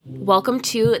Welcome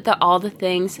to the All the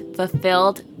Things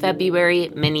Fulfilled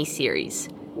February mini-series.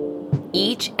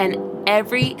 Each and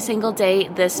every single day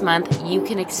this month, you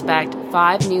can expect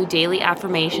 5 new daily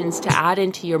affirmations to add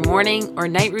into your morning or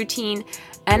night routine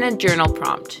and a journal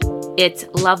prompt. It's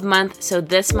Love Month, so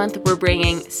this month we're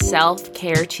bringing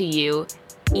self-care to you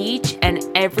each and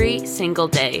every single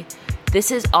day. This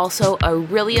is also a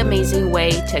really amazing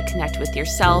way to connect with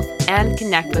yourself and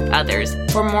connect with others.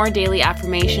 For more daily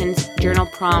affirmations, journal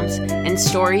prompts, and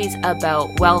stories about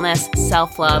wellness,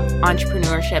 self-love,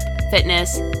 entrepreneurship,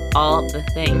 fitness, all the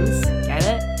things. Get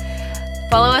it?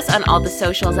 Follow us on all the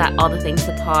socials at All the Things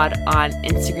the Pod on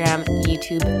Instagram,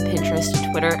 YouTube, Pinterest,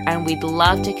 Twitter, and we'd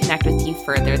love to connect with you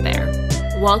further there.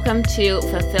 Welcome to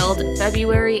Fulfilled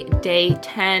February, Day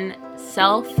 10,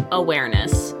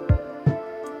 Self-Awareness.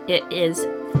 It is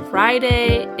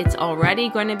Friday. It's already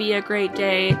going to be a great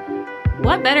day.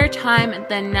 What better time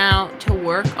than now to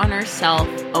work on our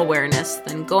self-awareness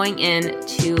than going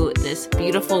into this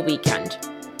beautiful weekend?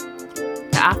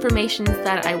 The affirmations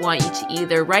that I want you to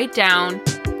either write down,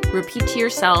 repeat to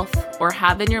yourself, or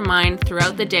have in your mind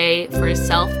throughout the day for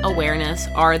self-awareness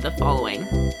are the following.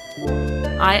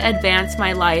 I advance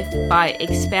my life by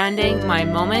expanding my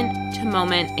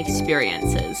moment-to-moment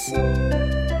experiences.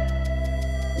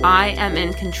 I am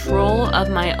in control of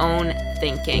my own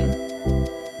thinking.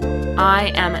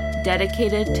 I am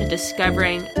dedicated to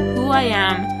discovering who I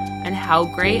am and how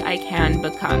great I can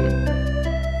become.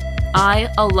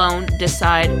 I alone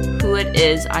decide who it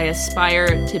is I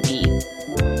aspire to be.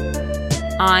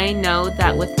 I know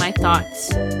that with my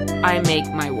thoughts, I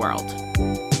make my world.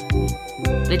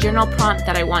 The journal prompt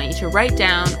that I want you to write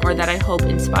down or that I hope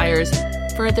inspires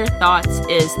further thoughts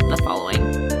is the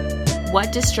following.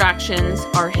 What distractions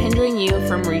are hindering you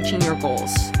from reaching your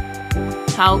goals?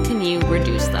 How can you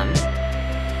reduce them?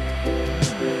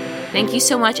 Thank you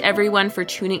so much, everyone, for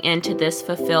tuning in to this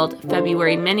Fulfilled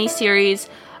February mini-series.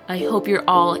 I hope you're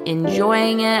all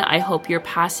enjoying it. I hope you're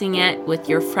passing it with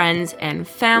your friends and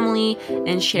family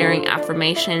and sharing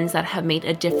affirmations that have made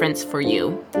a difference for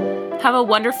you. Have a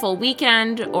wonderful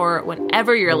weekend or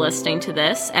whenever you're listening to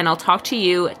this, and I'll talk to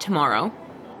you tomorrow.